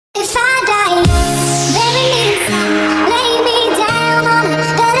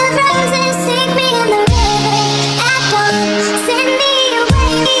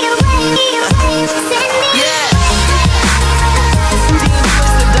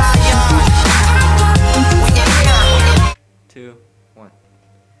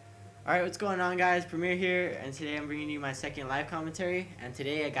Alright, what's going on, guys? Premier here, and today I'm bringing you my second live commentary. And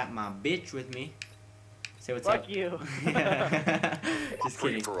today I got my bitch with me. Say what's up. Fuck you. Just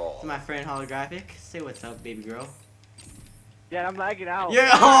kidding. It's my friend Holographic. Say what's up, baby girl. Yeah, I'm lagging out.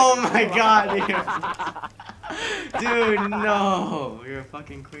 Yeah. Oh my god, dude. Dude, no. You're a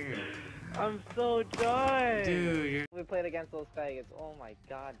fucking queer. I'm so done. Dude, you're. We played against those faggots. Oh my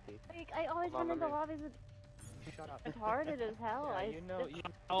god, dude. Like, I always run into lobbies with. Shut up. Retarded as hell. Yeah, you know.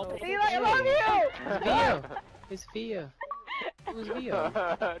 Eli, I love you! It's Via. Who's Via?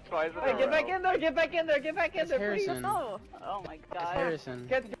 Twice in a row. Get back in there! Get back in there! Get back in there! Harrison. Please. No. Oh my god. Harrison.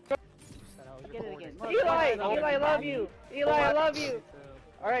 Get Get it again. Eli! Eli, I love you! Eli, I love you!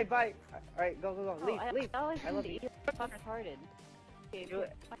 Alright, bye. Alright, go, go, go. Leave, leave. I always I love you. Eli fucking retarded. Do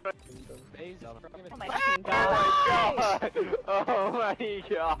it. Oh my Oh god. Oh my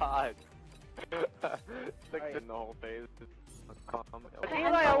god! Stick in the whole phase.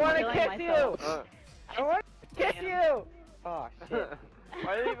 Eli, I want to kiss you! I want to kiss you! Oh shit.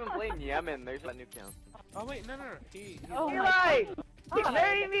 Why did they even blame Yemen? There's a new count. Oh wait, no. Oh my Eli! god.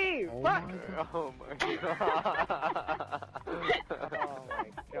 Marry me! Oh Fuck! my Oh my god. Oh my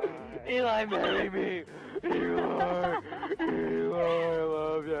god. Eli, marry me! Eli! Eli, I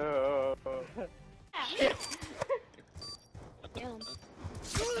love you!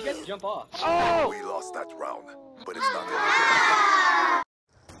 You guys jump off. Oh! We lost that round, but it's not over.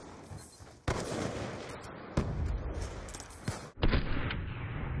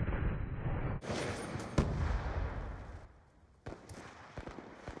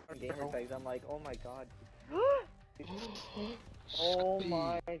 Gamer tags, I'm like, oh my god. Oh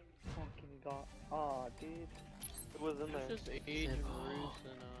my fucking god. Aw, dude. It was in there. It's just age of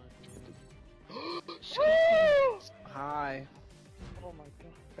Ruth Hi. Oh my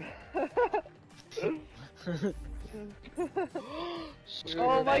god.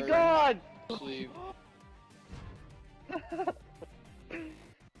 Oh my god! Sleep.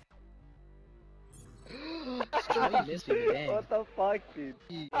 What the fuck, dude?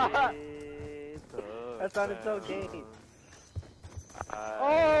 That sounded so gay.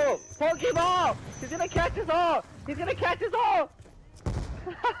 Oh! Pokeball! He's gonna catch us all! He's gonna catch us all!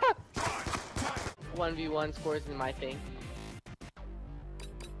 1v1 scores in my thing.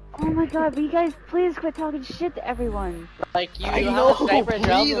 Oh my god, will you guys please quit talking shit to everyone? Like you I have know, a sniper please,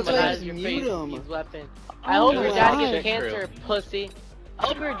 drone that's but why I has just your mute face him. use weapon. I hope your my dad God. gets cancer, pussy. I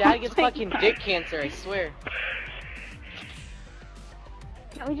hope your dad gets fucking dick cancer, I swear.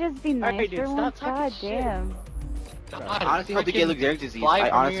 Can't we just be nice dude, for stop once? talking God shit. damn. I honestly hope they get Lou disease. I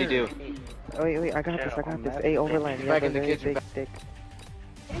honestly do. Oh, wait, I got this. Hey, Overland, you have a very big dick.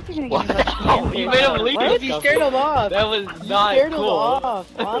 I think you're gonna get me Oh, you made him leave. What? You scared him off. That was not cool.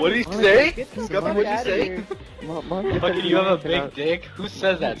 What did he say? Scuffy, what did he say? Fucking, you have a big dick? Who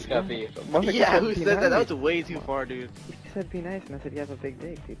says that, Scuffy? Yeah, who said that? That was way too far, dude. He said be nice, and I said you have a big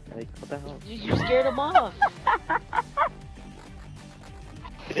dick, dude. Like, what the hell? You scared him off.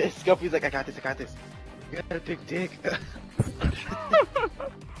 Scuffy's like, I got this. You got a big dick.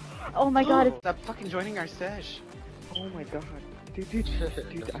 Oh my god, Stop fucking joining our sesh. Oh my god. Dude,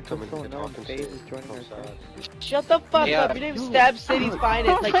 I feel so annoyed. The phase is joining our sesh. Shut the fuck up. Your name's Stab City's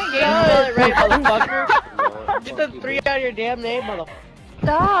Finest. Like, you can't spell it right, motherfucker. Get the 3 out of your damn name, motherfucker.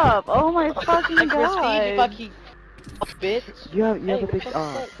 stop! Oh my fucking Like, Christine, you god. fucking bitch. You have a big. what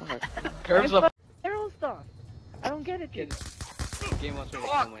Oh, the fuck. Curves up. Arrow stuff. I don't get it, dude. Game wants me to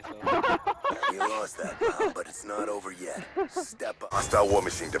kill myself. You lost that round, but it's not over yet. Step up. Hostile war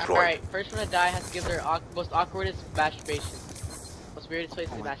machine deployed. Alright, first one to die has to give their most awkwardest masturbation. Most weirdest place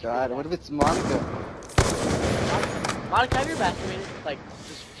to Oh my masturbate. god, what if it's Monica? Monica, have you masturbated? Like,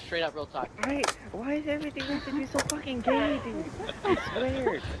 just straight up real talk. Right? Why is everything have to be so fucking gay, dude? I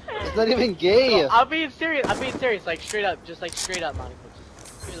swear. It's not even gay. I'm being serious, like straight up, just like straight up, Monica.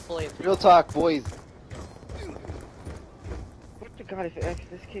 Just give me the full answer. Real talk, boys. What the god, if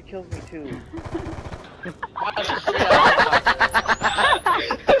this kid kills me too. Monica, straight up.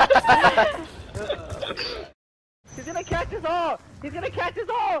 He's gonna catch us all! He's gonna catch us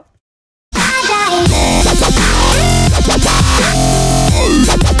all!